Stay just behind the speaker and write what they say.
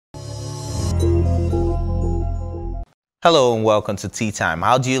Hello and welcome to Tea Time.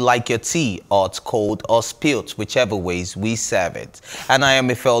 How do you like your tea? Hot, cold or spilt? Whichever ways we serve it. And I am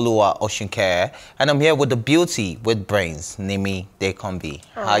Ifeoluwa Oshunkere, and I'm here with the beauty with brains, Nimi Dekombi.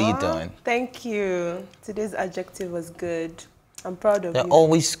 How you doing? Thank you. Today's adjective was good. I'm proud of you. They're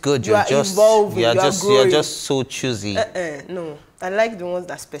always good. You're just evolving. You're just so choosy. No, I like the ones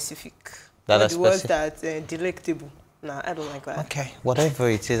that are specific. That are the ones that are delectable. No, I don't like that. Okay, whatever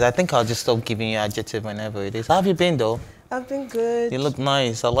it is. I think I'll just stop giving you adjective whenever it is. How have you been though? I've been good. You look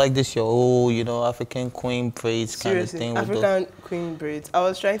nice. I like this your African queen braids kind of thing. African queen braids. I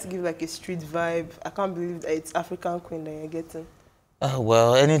was trying to give like a street vibe. I can't believe that it's African queen that you're getting.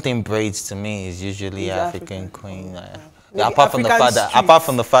 Well, anything braids to me is usually African queen. Yeah, apart from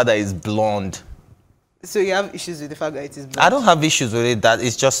the fact that it's blonde. So you have issues with the fact that it is blonde? I don't have issues with it. That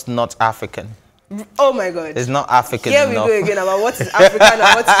it's just not African. Oh my God! It's not African enough. Here we go again about what is African and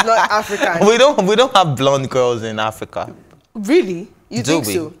what is not African. We don't have blonde girls in Africa. Really? You think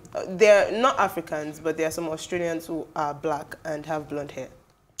so? They're not Africans, but there are some Australians who are black and have blonde hair.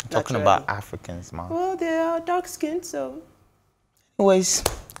 I'm talking about Africans, man. Well, they are dark skinned, so. Anyways,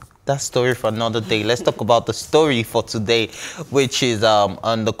 that story for another day. Let's talk about the story for today, which is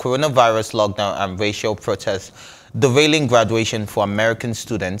on the coronavirus lockdown and racial protests. Derailing graduation for American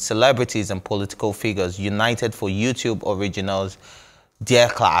students, celebrities and political figures united for YouTube Originals Dear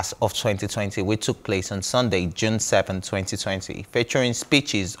Class of 2020, which took place on Sunday, June 7, 2020, featuring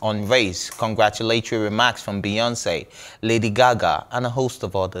speeches on race, congratulatory remarks from Beyonce, Lady Gaga, and a host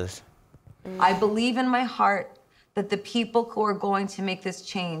of others. I believe in my heart that the people who are going to make this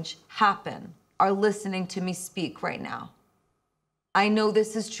change happen are listening to me speak right now. I know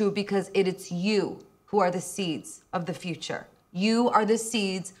this is true because it's you who are the seeds of the future. You are the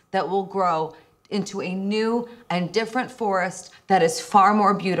seeds that will grow into a new and different forest that is far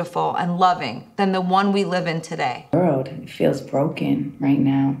more beautiful and loving than the one we live in today. The world feels broken right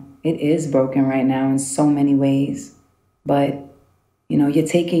now. It is broken right now in so many ways. But, you know, you're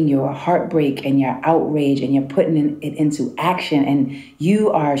taking your heartbreak and your outrage and you're putting it into action, and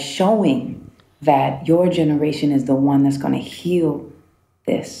you are showing that your generation is the one that's going to heal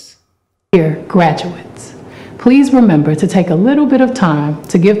this. Dear graduates, please remember to take a little bit of time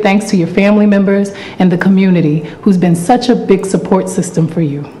to give thanks to your family members and the community who's been such a big support system for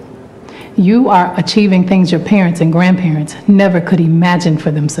you. You are achieving things your parents and grandparents never could imagine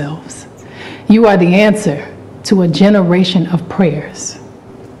for themselves. You are the answer to a generation of prayers.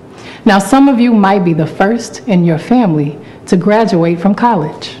 Now, some of you might be the first in your family to graduate from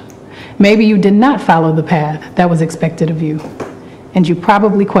college. Maybe you did not follow the path that was expected of you, and you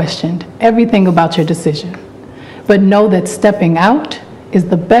probably questioned everything about your decision. But know that stepping out is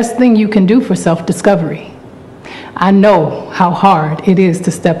the best thing you can do for self-discovery. I know how hard it is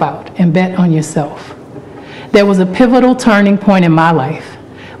to step out and bet on yourself. There was a pivotal turning point in my life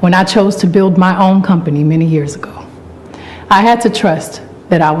when I chose to build my own company many years ago. I had to trust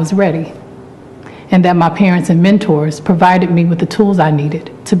that I was ready and that my parents and mentors provided me with the tools I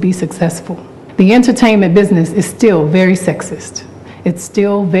needed to be successful. The entertainment business is still very sexist. It's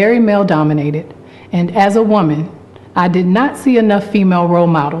still very male-dominated, and as a woman, I did not see enough female role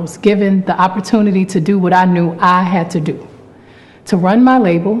models given the opportunity to do what I knew I had to do: to run my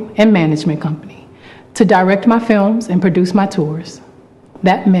label and management company, to direct my films and produce my tours.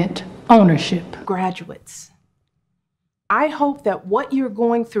 That meant ownership. Graduates, I hope that what you're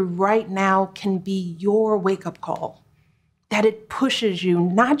going through right now can be your wake-up call, that it pushes you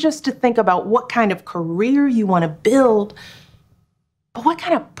not just to think about what kind of career you want to build, but what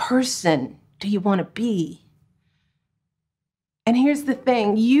kind of person do you want to be? And here's the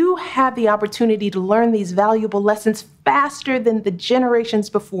thing, you have the opportunity to learn these valuable lessons faster than the generations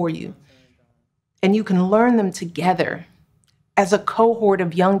before you. And you can learn them together as a cohort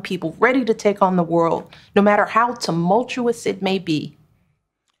of young people ready to take on the world, no matter how tumultuous it may be.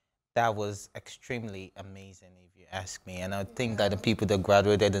 That was extremely amazing, if you ask me. And I think that the people that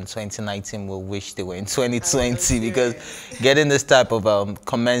graduated in 2019 will wish they were in 2020, because getting this type of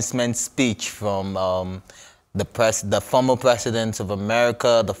commencement speech from the former president of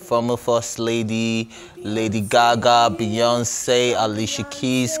America, the former first lady, Lady Gaga, Beyonce, Alicia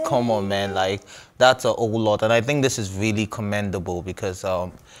Keys, come on, man, like that's a whole lot. And I think this is really commendable, because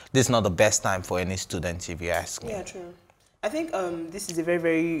this is not the best time for any student, if you ask me. Yeah, true. I think this is a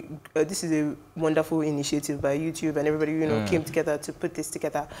this is a wonderful initiative by YouTube, and everybody, you know, came together to put this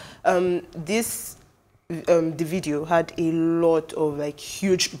together. The video had a lot of like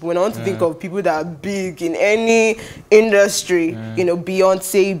huge people. When I want to think of people that are big in any industry, you know,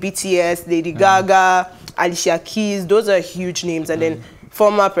 Beyonce, BTS, Lady Gaga, Alicia Keys, those are huge names. And then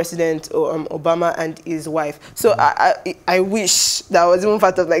former President Obama and his wife. So I wish that I was even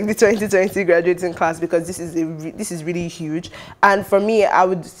part of like the 2020 graduating class, because this is really huge. And for me, I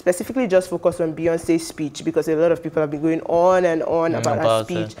would specifically just focus on Beyonce's speech, because a lot of people have been going on and on about her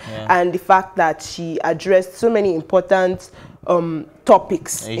speech, and the fact that she addressed so many important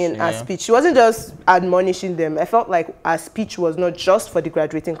topics in her speech. She wasn't just admonishing them. I felt like her speech was not just for the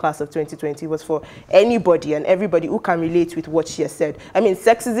graduating class of 2020, it was for anybody and everybody who can relate with what she has said. I mean,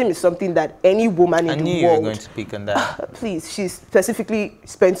 sexism is something that any woman in the world... I knew you were going to speak on that. Please, she specifically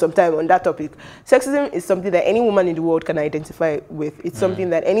spent some time on that topic. Sexism is something that any woman in the world can identify with. It's something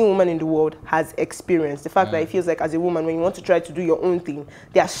that any woman in the world has experienced. The fact that it feels like as a woman, when you want to try to do your own thing,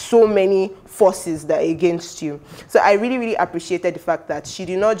 there are so many forces that are against you. So I really, really appreciated the fact that she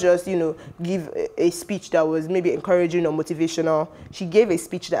did not just, you know, give a speech that was maybe encouraging or motivational. She gave a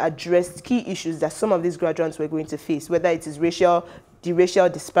speech that addressed key issues that some of these graduates were going to face, whether it is the racial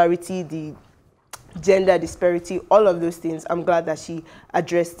disparity, the gender disparity, all of those things. I'm glad that she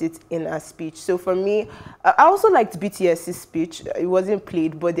addressed it in her speech. So for me, I also liked BTS's speech. It wasn't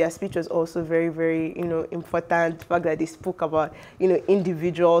played, but their speech was also very, very, you know, important. The fact that they spoke about, you know,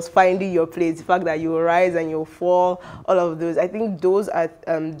 individuals finding your place, the fact that you will rise and you'll fall, all of those. I think those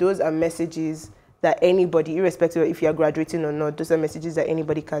are messages that anybody, irrespective of if you're graduating or not, those are messages that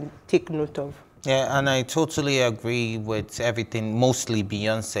anybody can take note of. Yeah, and I totally agree with everything, mostly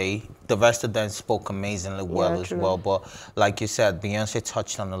Beyonce. The rest of them spoke amazingly well as well. But like you said, Beyonce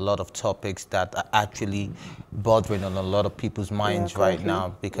touched on a lot of topics that are actually bothering on a lot of people's minds right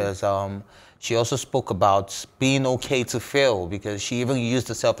now, because she also spoke about being okay to fail, because she even used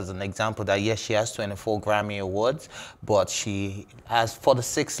herself as an example that, yes, she has 24 Grammy Awards, but she has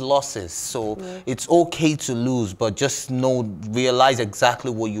 46 losses. So it's okay to lose, but just realize exactly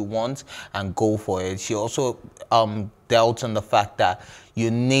what you want and go for it. She also dealt on the fact that you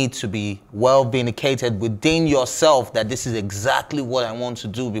need to be well vindicated within yourself that this is exactly what I want to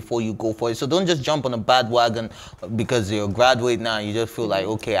do before you go for it. So don't just jump on a bad wagon because you're a graduate now. You just feel like,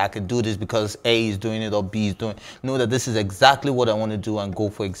 okay, I could do this because A is doing it or B is doing it. Know that this is exactly what I want to do and go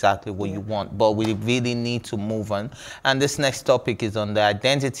for exactly what you want. But we really need to move on. And this next topic is on the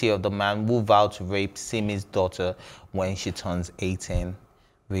identity of the man who vowed to rape Simi's daughter when she turns 18,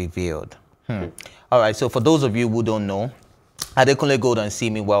 revealed. All right, so for those of you who don't know, Adekunle Gold and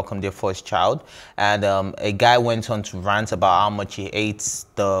Simi welcomed their first child, and a guy went on to rant about how much he hates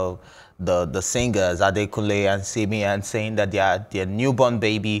the singers Adekunle and Simi, and saying that their newborn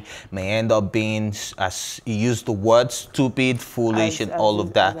baby may end up being, as he used the word, stupid, foolish, and all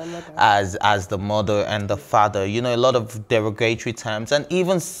of that as the mother and the father. You know, a lot of derogatory terms, and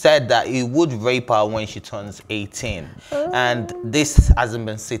even said that he would rape her when she turns 18. And this hasn't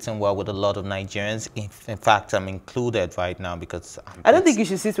been sitting well with a lot of Nigerians. In fact, I'm included right now because I don't think you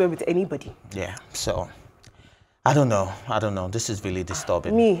should sit well with anybody. Yeah, so I don't know. This is really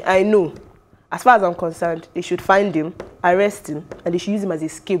disturbing. Me, I know. As far as I'm concerned, they should find him, arrest him, and they should use him as a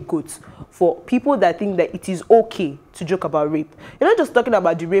scapegoat for people that think that it is okay to joke about rape. You're not just talking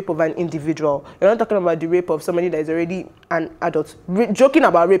about the rape of an individual. You're not talking about the rape of somebody that is already an adult. Joking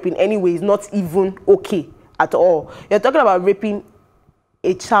about rape in any way is not even okay at all. You're talking about raping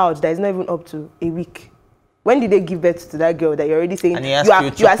a child that is not even up to a week. When did they give birth to that girl that you're already saying, and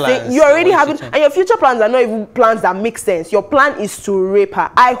you are saying you already have it, and your future plans are not even plans that make sense. Your plan is to rape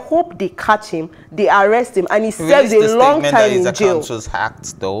her. I hope they catch him, they arrest him, and he serves a long time in jail. His account was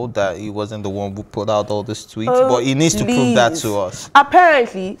hacked, though, that he wasn't the one who put out all these tweets, but he needs to prove that to us.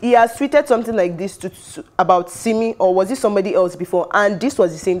 Apparently, he has tweeted something like this about Simi, or was it somebody else before? And this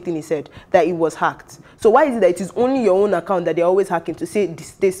was the same thing he said, that it was hacked. So why is it that it is only your own account that they're always hacking to say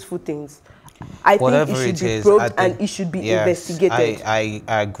distasteful things? I think it should be probed and it should be investigated. I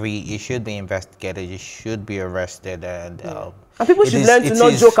agree. It should be investigated. It should be arrested. And people should learn to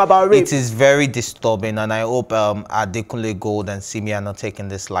not joke about rape. It is very disturbing, and I hope Adekunle Gold and Simi are not taking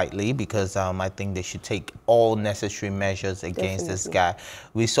this lightly, because I think they should take all necessary measures against this guy.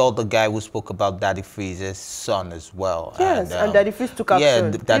 We saw the guy who spoke about Daddy Freeze's son as well. Yes, and Daddy Freeze took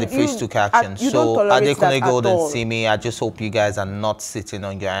action. Yeah, Daddy Freeze took action. So Adekunle Gold and Simi, I just hope you guys are not sitting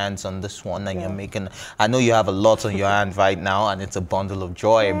on your hands on this one, and you're making, I know you have a lot on your hand right now, and it's a bundle of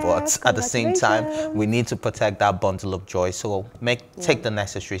joy, but at the same time, we need to protect that bundle of joy. So take the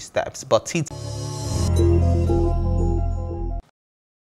necessary steps. But